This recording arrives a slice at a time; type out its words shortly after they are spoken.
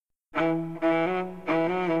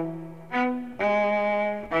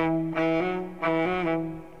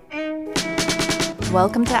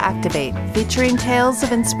Welcome to Activate, featuring tales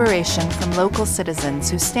of inspiration from local citizens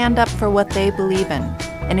who stand up for what they believe in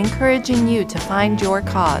and encouraging you to find your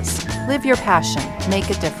cause, live your passion, make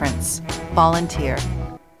a difference. Volunteer.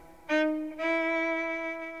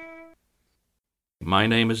 My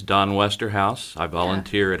name is Don Westerhaus. I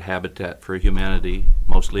volunteer at Habitat for Humanity,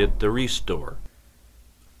 mostly at the Restore.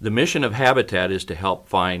 The mission of Habitat is to help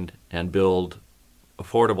find and build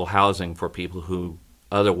affordable housing for people who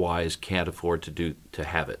otherwise can't afford to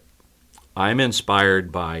have it. I'm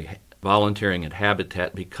inspired by volunteering at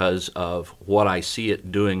Habitat because of what I see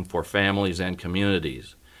it doing for families and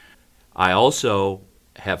communities. I also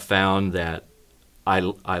have found that I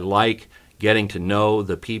like getting to know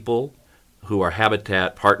the people who are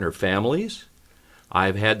Habitat partner families.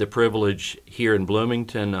 I've had the privilege here in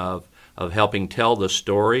Bloomington of helping tell the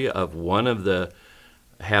story of one of the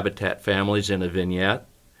Habitat families in a vignette.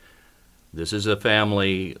 This is a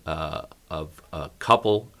family of a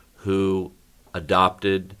couple who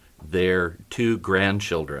adopted their 2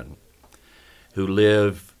 grandchildren who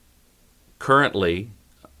live currently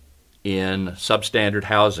in substandard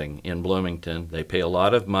housing in Bloomington. They pay a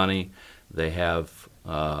lot of money. They have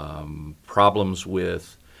problems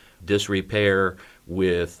with disrepair,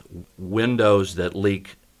 with windows that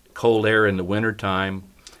leak cold air in the wintertime,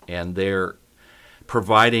 and they're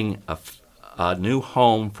providing a new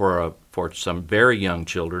home for some very young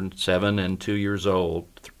children, 7 and 2 years old,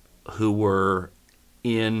 who were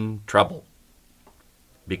in trouble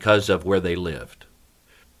because of where they lived.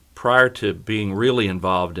 Prior to being really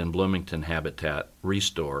involved in Bloomington Habitat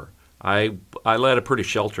Restore, I led a pretty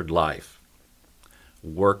sheltered life,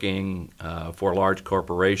 working for large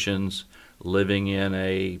corporations, living in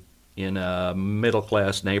a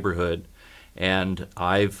middle-class neighborhood, and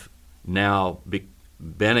I've now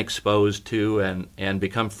been exposed to and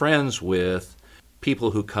become friends with people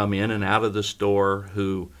who come in and out of the store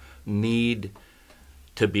who need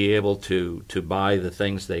to be able to buy the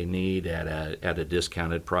things they need at a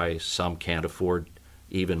discounted price. Some can't afford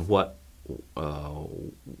even what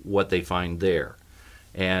they find there,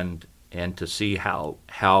 and to see how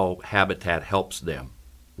Habitat helps them.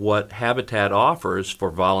 What Habitat offers for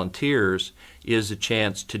volunteers is a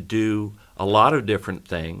chance to do a lot of different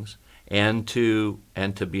things and to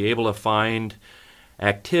be able to find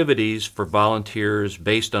activities for volunteers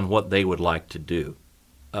based on what they would like to do.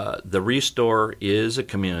 The Restore is a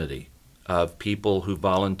community of people who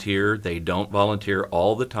volunteer. They don't volunteer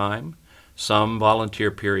all the time. Some volunteer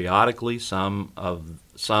periodically. Some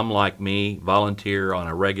like me volunteer on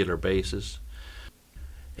a regular basis.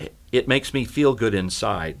 It makes me feel good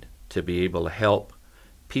inside to be able to help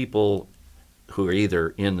people who are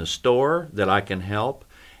either in the store that I can help,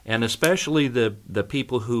 and especially the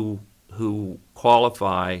people who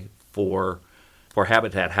qualify for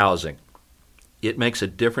Habitat housing. It makes a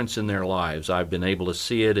difference in their lives. I've been able to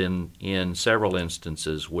see it in several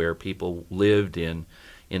instances where people lived in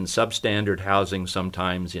substandard housing,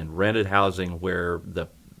 sometimes in rented housing where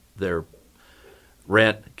their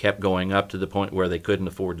rent kept going up to the point where they couldn't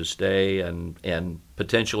afford to stay and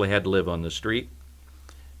potentially had to live on the street.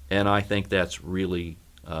 And I think that's really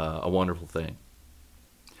a wonderful thing.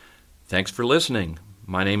 Thanks for listening.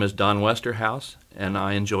 My name is Don Westerhaus, and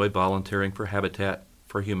I enjoy volunteering for Habitat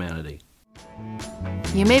for Humanity.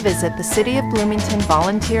 You may visit the City of Bloomington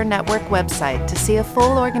Volunteer Network website to see a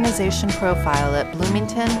full organization profile at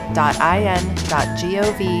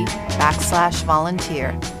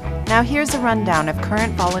bloomington.in.gov/volunteer. Now here's a rundown of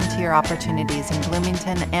current volunteer opportunities in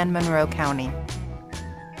Bloomington and Monroe County.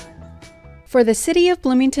 For the City of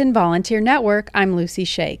Bloomington Volunteer Network, I'm Lucy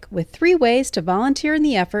Shake, with 3 ways to volunteer in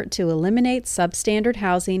the effort to eliminate substandard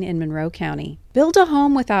housing in Monroe County. Build a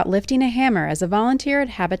home without lifting a hammer as a volunteer at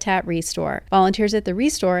Habitat Restore. Volunteers at the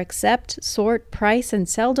Restore accept, sort, price, and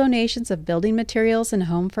sell donations of building materials and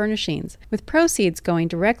home furnishings, with proceeds going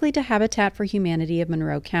directly to Habitat for Humanity of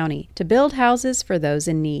Monroe County to build houses for those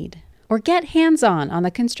in need. Or get hands-on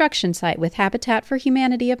the construction site with Habitat for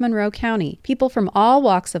Humanity of Monroe County. People from all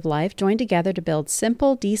walks of life join together to build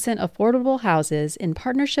simple, decent, affordable houses in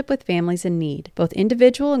partnership with families in need. Both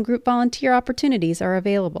individual and group volunteer opportunities are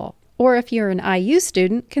available. Or if you're an IU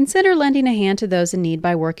student, consider lending a hand to those in need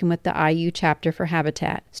by working with the IU chapter for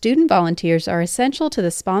Habitat. Student volunteers are essential to the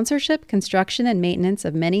sponsorship, construction, and maintenance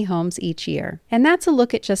of many homes each year. And that's a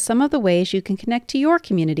look at just some of the ways you can connect to your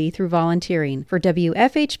community through volunteering. For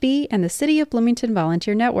WFHB and the City of Bloomington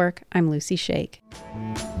Volunteer Network, I'm Lucy Shake.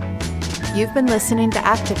 You've been listening to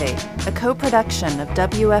Activate, a co-production of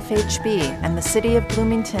WFHB and the City of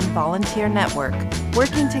Bloomington Volunteer Network,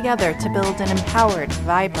 working together to build an empowered,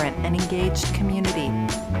 vibrant, and engaged community.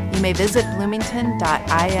 You may visit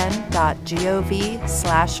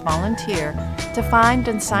bloomington.in.gov/volunteer to find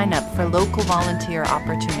and sign up for local volunteer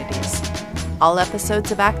opportunities. All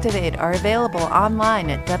episodes of Activate are available online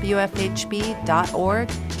at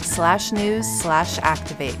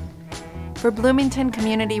wfhb.org/news/activate. For Bloomington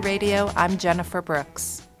Community Radio, I'm Jennifer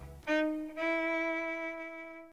Brooks.